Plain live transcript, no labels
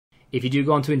If you do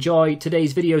go on to enjoy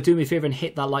today's video, do me a favour and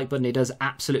hit that like button. It does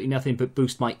absolutely nothing but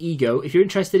boost my ego. If you're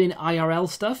interested in IRL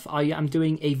stuff, I am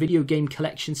doing a video game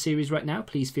collection series right now.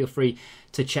 Please feel free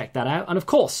to check that out. And of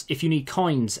course, if you need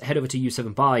coins, head over to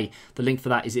U7Buy. The link for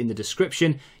that is in the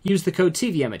description. Use the code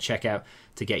TVM at checkout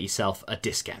to get yourself a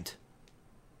discount.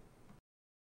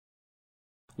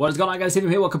 What is going on, guys? TVM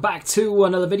here. Welcome back to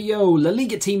another video. La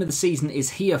Liga team of the season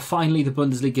is here. Finally, the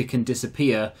Bundesliga can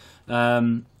disappear.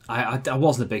 I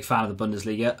wasn't a big fan of the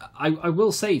Bundesliga. I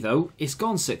will say, though, it's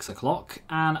gone 6 o'clock,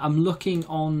 and I'm looking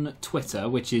on Twitter,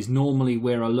 which is normally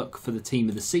where I look for the team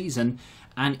of the season,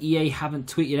 and EA haven't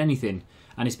tweeted anything.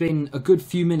 And it's been a good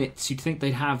few minutes. You'd think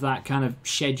they'd have that kind of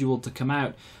scheduled to come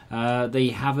out. They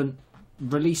haven't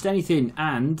released anything,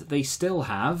 and they still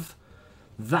have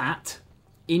that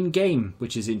in-game,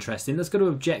 which is interesting. Let's go to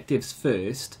objectives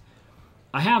first.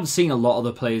 I have seen a lot of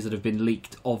the players that have been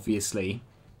leaked, obviously.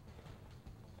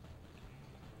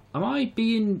 Am I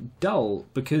being dull?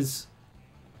 Because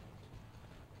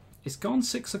it's gone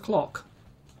 6 o'clock.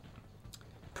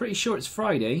 Pretty sure it's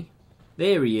Friday.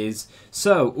 There he is.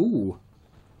 So, ooh.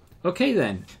 Okay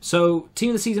then. So,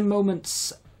 team of the season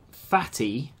moments,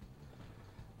 Fatty.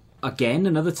 Again,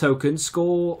 another token.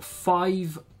 Score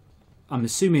 5. I'm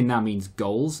assuming that means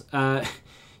goals.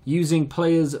 Using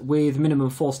players with minimum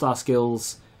 4-star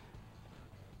skills.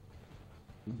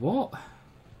 What?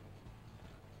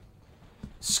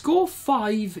 Score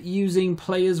 5 using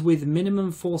players with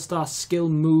minimum 4-star skill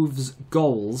moves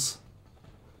goals.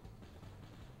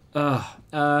 In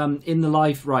the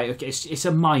live, right, okay, it's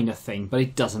a minor thing, but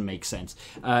it doesn't make sense.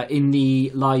 In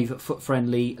the live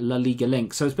foot-friendly La Liga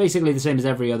link. So it's basically the same as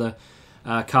every other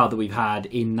card that we've had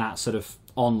in that sort of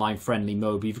online-friendly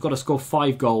mode. But you've got to score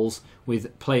 5 goals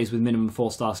with players with minimum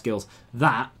 4-star skills.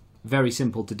 That, very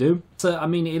simple to do. So, I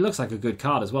mean, it looks like a good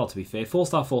card as well, to be fair.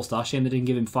 4-star, 4-star. Shame they didn't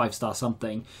give him 5-star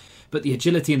something. But the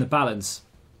agility and the balance,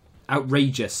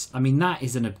 outrageous. I mean, that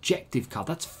is an objective card.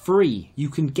 That's free. You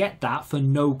can get that for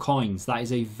no coins. That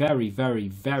is a very, very,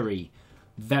 very,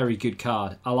 very good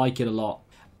card. I like it a lot.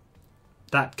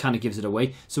 That kind of gives it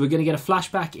away. So we're going to get a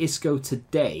flashback Isco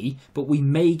today, but we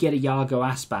may get a Iago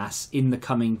Aspas in the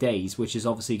coming days, which is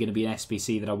obviously going to be an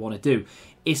SBC that I want to do.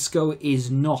 Isco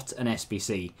is not an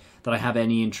SBC that I have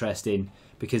any interest in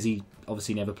because he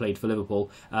obviously never played for Liverpool.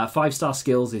 5-star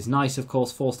skills is nice, of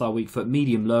course. 4-star weak foot,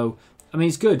 medium low. I mean,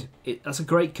 it's good. That's a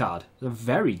great card. It's a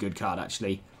very good card,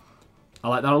 actually. I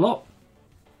like that a lot.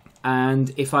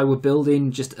 And if I were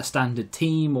building just a standard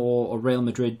team or Real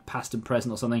Madrid past and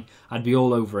present or something, I'd be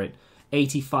all over it.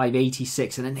 85,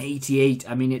 86 and an 88.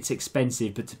 I mean, it's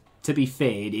expensive, but to be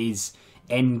fair, it is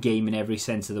endgame in every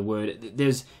sense of the word.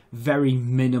 There's very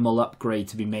minimal upgrade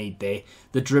to be made there.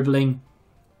 The dribbling,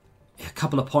 a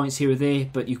couple of points here or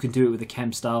there, but you can do it with the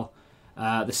chem style.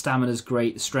 The stamina's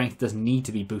great. The strength doesn't need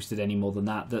to be boosted any more than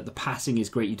that. The passing is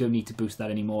great. You don't need to boost that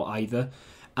anymore either.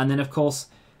 And then, of course,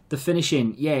 the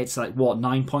finishing, yeah, it's like, what,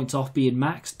 9 points off being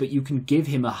maxed? But you can give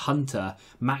him a hunter,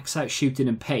 max out shooting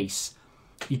and pace.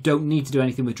 You don't need to do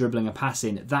anything with dribbling and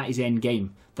passing. That is end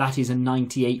game. That is a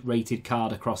 98 rated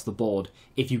card across the board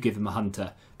if you give him a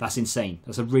hunter. That's insane.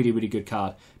 That's a really, really good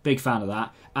card. Big fan of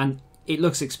that. And it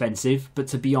looks expensive, but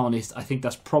to be honest, I think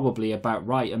that's probably about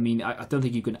right. I mean, I don't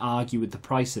think you can argue with the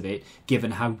price of it,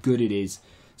 given how good it is.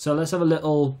 So let's have a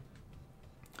little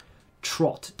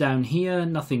trot down here.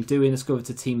 Nothing doing. Let's go over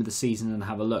to Team of the Season and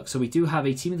have a look. So we do have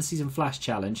a Team of the Season Flash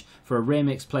Challenge for a Rare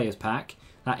Mix Players Pack.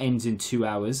 That ends in 2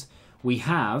 hours. We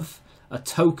have a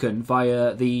token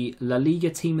via the La Liga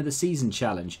Team of the Season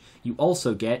Challenge. You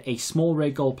also get a small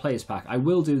Red Gold Players Pack. I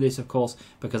will do this, of course,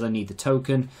 because I need the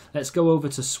token. Let's go over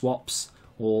to Swaps,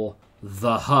 or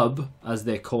the Hub, as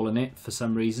they're calling it for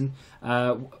some reason.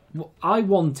 I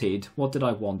wanted... What did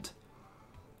I want?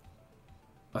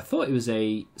 I thought it was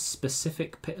a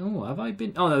specific... Oh, have I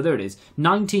been... Oh, no, there it is.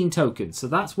 19 tokens. So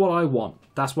that's what I want.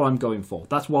 That's what I'm going for.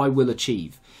 That's what I will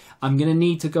achieve. I'm going to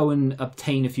need to go and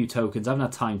obtain a few tokens. I haven't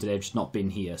had time today. I've just not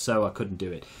been here, so I couldn't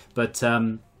do it. But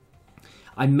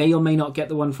I may or may not get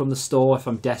the one from the store if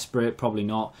I'm desperate. Probably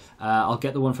not. I'll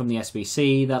get the one from the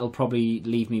SBC. That'll probably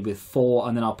leave me with 4,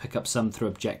 and then I'll pick up some through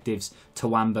objectives.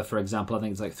 Tawamba, for example. I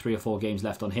think there's like 3 or 4 games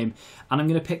left on him. And I'm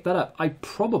going to pick that up. I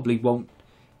probably won't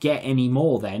get any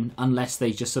more then, unless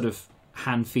they just sort of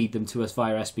hand feed them to us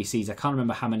via SBCs. I can't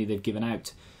remember how many they've given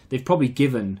out. They've probably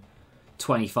given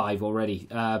 25 already.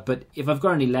 But if I've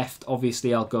got any left,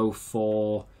 obviously I'll go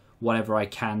for whatever I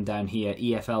can down here.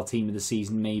 EFL Team of the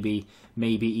Season, maybe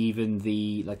even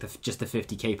the just the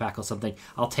 50k pack or something.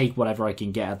 I'll take whatever I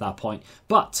can get at that point.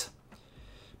 But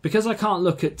because I can't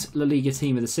look at La Liga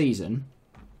Team of the Season,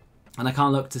 and I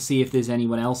can't look to see if there's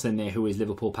anyone else in there who is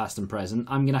Liverpool past and present.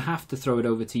 I'm going to have to throw it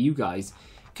over to you guys.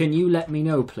 Can you let me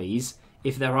know, please,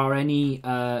 if there are any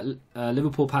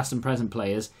Liverpool past and present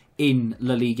players in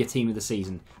La Liga team of the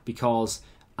season? Because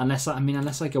unless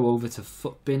I go over to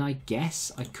Footbin, I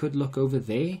guess I could look over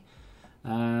there.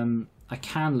 I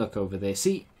can look over there.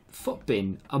 See,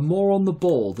 Footbin are more on the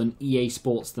ball than EA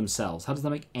Sports themselves. How does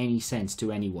that make any sense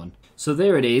to anyone? So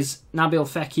there it is. Nabil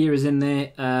Fekir is in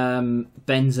there.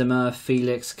 Benzema,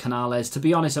 Felix, Canales. To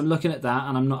be honest, I'm looking at that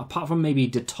and I'm not, apart from maybe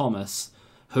De Thomas,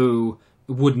 who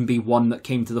wouldn't be one that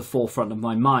came to the forefront of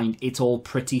my mind, it's all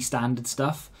pretty standard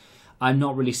stuff. I'm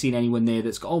not really seeing anyone there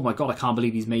that's got, oh my god, I can't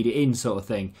believe he's made it in, sort of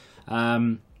thing.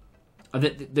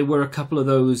 There were a couple of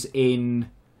those in,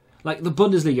 like the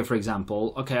Bundesliga, for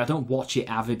example. Okay, I don't watch it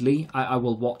avidly. I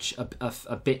will watch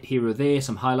a bit here or there,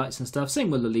 some highlights and stuff.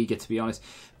 Same with La Liga, to be honest.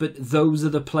 But those are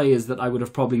the players that I would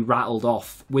have probably rattled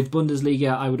off. With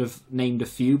Bundesliga, I would have named a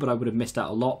few, but I would have missed out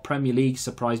a lot. Premier League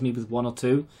surprised me with one or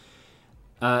two.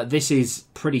 This is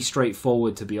pretty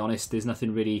straightforward, to be honest. There's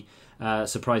nothing really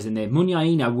surprising there.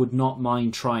 Muniain, I would not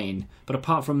mind trying. But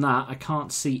apart from that, I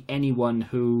can't see anyone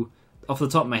who, off the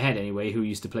top of my head anyway, who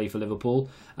used to play for Liverpool,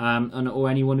 or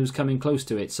anyone who's coming close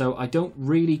to it. So I don't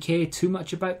really care too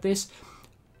much about this.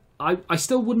 I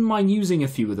still wouldn't mind using a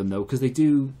few of them, though, because they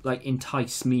do like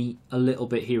entice me a little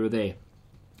bit here or there.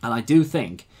 And I do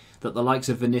think that the likes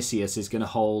of Vinicius is going to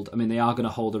hold, they are going to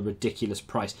hold a ridiculous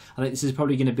price. I think this is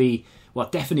probably going to be, well,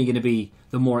 definitely going to be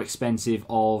the more expensive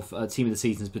of Team of the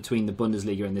Seasons between the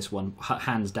Bundesliga and this one,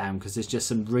 hands down, because there's just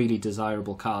some really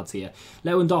desirable cards here.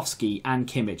 Lewandowski and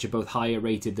Kimmich are both higher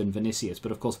rated than Vinicius,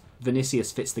 but of course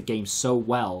Vinicius fits the game so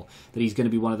well that he's going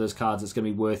to be one of those cards that's going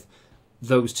to be worth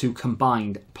those two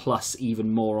combined plus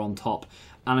even more on top.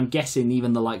 And I'm guessing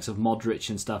even the likes of Modric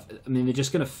and stuff, they're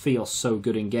just going to feel so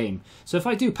good in game. So if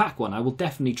I do pack one, I will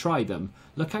definitely try them.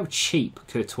 Look how cheap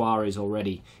Courtois is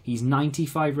already. He's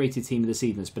 95 rated Team of the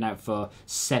Season. It's been out for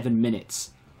 7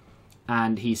 minutes.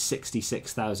 And he's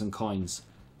 66,000 coins.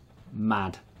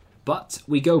 Mad. But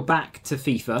we go back to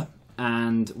FIFA,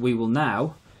 and we will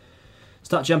now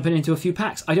start jumping into a few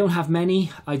packs. I don't have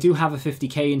many. I do have a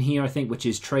 50k in here, I think, which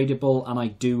is tradable, and I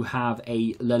do have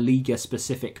a La Liga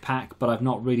specific pack, but I've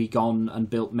not really gone and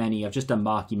built many. I've just done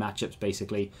marquee matchups,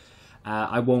 basically.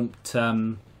 I don't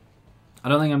think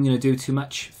I'm going to do too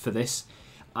much for this.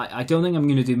 I don't think I'm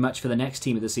going to do much for the next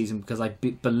Team of the Season, because I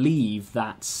believe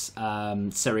that's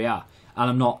Serie A. And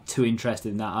I'm not too interested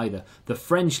in that either. The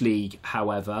French League,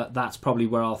 however, that's probably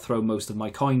where I'll throw most of my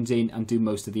coins in and do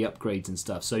most of the upgrades and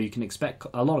stuff. So you can expect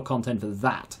a lot of content for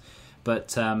that.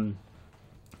 But,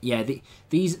 yeah,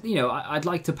 these, I'd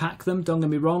like to pack them, don't get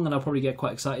me wrong, and I'll probably get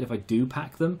quite excited if I do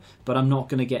pack them. But I'm not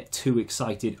going to get too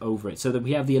excited over it. So that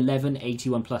we have the 11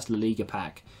 81 plus La Liga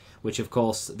pack, which of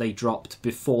course they dropped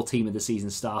before Team of the Season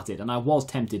started, and I was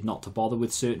tempted not to bother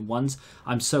with certain ones.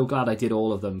 I'm so glad I did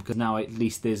all of them, because now at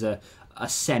least there's a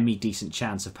semi-decent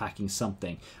chance of packing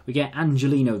something. We get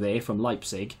Angelino there from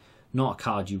Leipzig, not a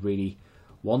card you really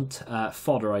want.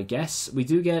 Fodder, I guess. We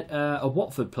do get a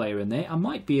Watford player in there. I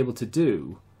might be able to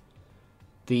do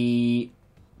the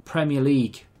Premier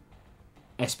League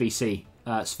SBC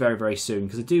very, very soon,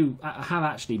 because I have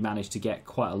actually managed to get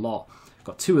quite a lot.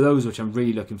 Got 2 of those, which I'm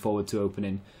really looking forward to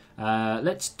opening.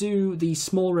 Let's do the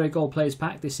small rare gold players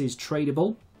pack. This is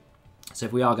tradable. So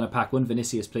if we are going to pack one,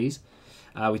 Vinicius, please.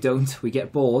 We don't. We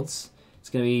get boards. It's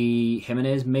going to be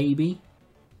Jimenez, maybe.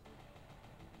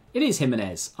 It is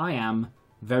Jimenez. I am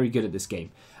very good at this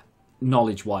game,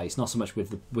 knowledge-wise. Not so much with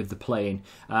the playing.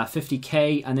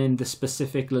 50k, and then the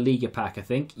specific La Liga pack, I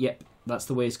think. Yep, that's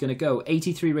the way it's going to go.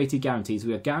 83 rated guarantees.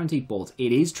 We have guaranteed boards.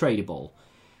 It is tradable.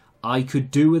 I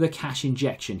could do with a cash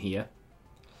injection here.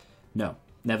 No,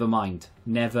 never mind.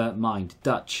 Never mind.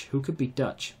 Dutch. Who could be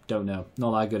Dutch? Don't know.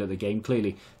 Not that good at the game,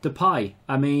 clearly. Depay.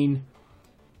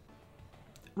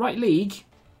 Right league.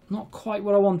 Not quite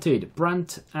what I wanted.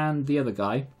 Brandt and the other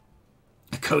guy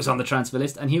goes on the transfer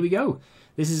list, and here we go.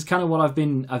 This is kind of what I've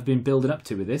been building up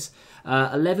to with this.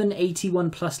 11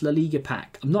 81 plus La Liga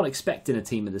pack. I'm not expecting a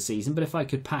Team of the Season, but if I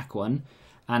could pack one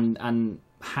and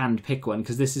hand pick one,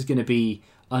 because this is going to be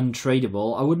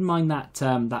untradeable. I wouldn't mind that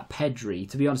Pedri.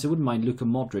 To be honest, I wouldn't mind Luka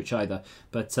Modric either.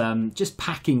 But just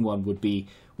packing one would be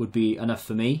enough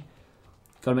for me.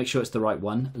 Got to make sure it's the right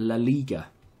one. La Liga.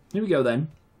 Here we go then.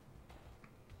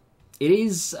 It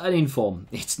is an inform.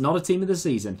 It's not a Team of the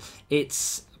Season.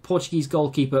 It's Portuguese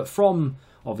goalkeeper from,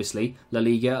 obviously, La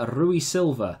Liga, Rui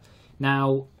Silva.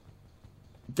 Now,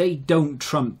 they don't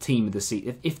trump Team of the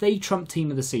Season. If they trump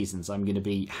Team of the Seasons, I'm going to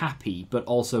be happy, but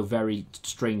also very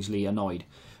strangely annoyed.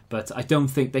 But I don't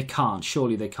think they can't.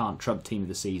 Surely they can't trump Team of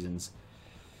the Seasons.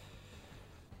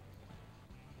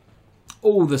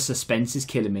 Oh, the suspense is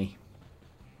killing me.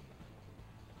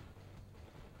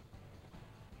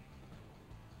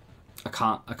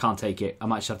 I can't take it. I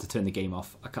might just have to turn the game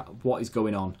off. What is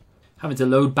going on? Having to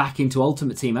load back into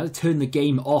Ultimate Team. I had to turn the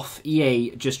game off.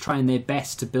 EA just trying their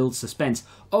best to build suspense.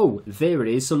 Oh, there it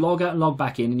is. So log out and log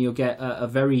back in and you'll get a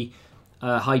very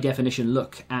high definition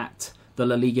look at the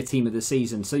La Liga team of the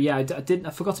season. So yeah, I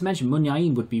forgot to mention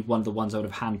Munyain would be one of the ones I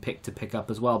would have handpicked to pick up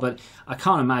as well. But I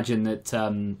can't imagine that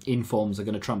Informs are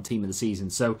going to trump team of the season.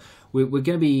 So we're going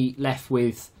to be left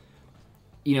with,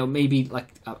 you know, maybe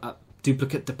like a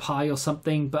duplicate Depay or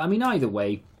something. But I mean, either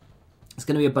way, it's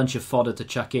going to be a bunch of fodder to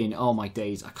chuck in. Oh my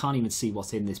days, I can't even see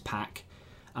what's in this pack.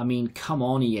 I mean, come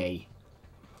on, EA.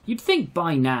 You'd think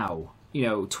by now, you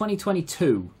know,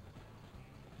 2022,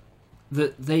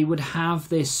 that they would have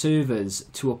their servers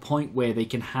to a point where they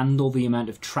can handle the amount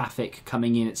of traffic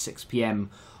coming in at 6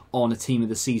 PM on a Team of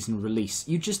the Season release.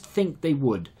 You just think they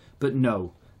would, but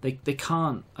no, they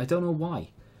can't. I don't know why.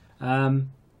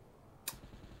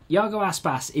 Iago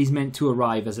Aspas is meant to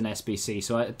arrive as an SBC,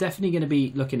 so I'm definitely going to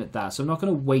be looking at that. So I'm not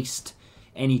going to waste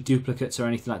any duplicates or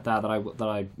anything like that that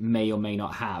I may or may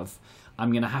not have.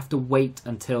 I'm going to have to wait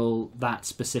until that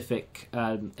specific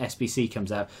SBC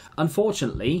comes out.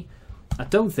 Unfortunately, I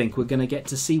don't think we're going to get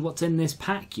to see what's in this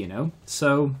pack, you know.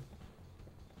 So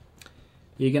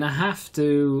you're going to have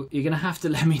to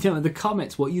let me know in the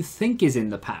comments what you think is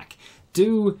in the pack.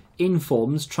 Do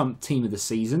Informs trump Team of the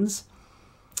Seasons?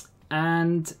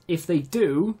 And if they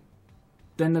do,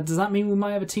 then does that mean we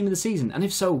might have a Team of the Season? And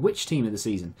if so, which Team of the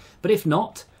Season? But if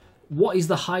not, what is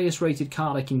the highest rated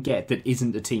card I can get that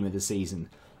isn't a Team of the Season?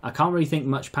 I can't really think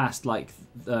much past like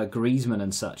Griezmann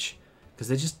and such,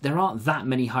 because there aren't that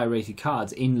many high rated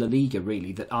cards in La Liga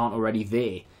really that aren't already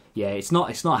there. Yeah, it's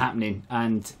not happening,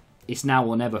 and it's now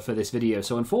or never for this video.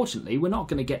 So unfortunately, we're not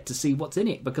going to get to see what's in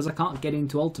it because I can't get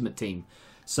into Ultimate Team.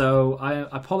 So I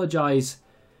apologise.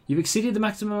 You've exceeded the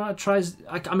maximum amount of tries.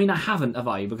 I mean, I haven't, have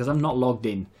I? Because I'm not logged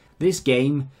in. This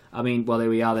game, I mean, well, there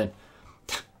we are then.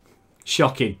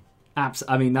 Shocking.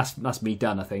 I mean, that's me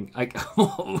done, I think.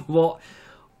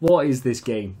 What is this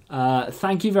game?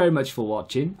 Thank you very much for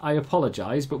watching. I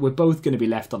apologise, but we're both going to be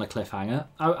left on a cliffhanger.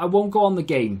 I won't go on the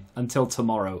game until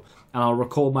tomorrow, and I'll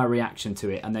record my reaction to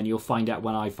it, and then you'll find out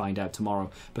when I find out tomorrow.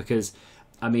 Because,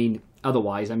 I mean,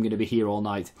 otherwise, I'm going to be here all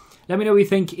night. Let me know what you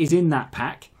think is in that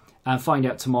pack, and find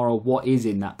out tomorrow what is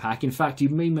in that pack. In fact, you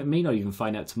may not even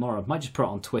find out tomorrow. I might just put it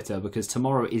on Twitter because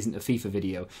tomorrow isn't a FIFA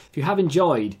video. If you have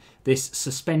enjoyed this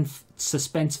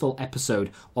suspenseful episode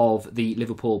of the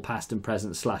Liverpool past and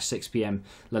present / 6 PM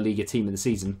La Liga Team of the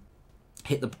Season,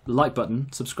 hit the like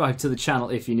button, subscribe to the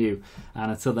channel if you're new, and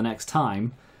until the next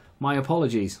time, my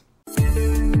apologies.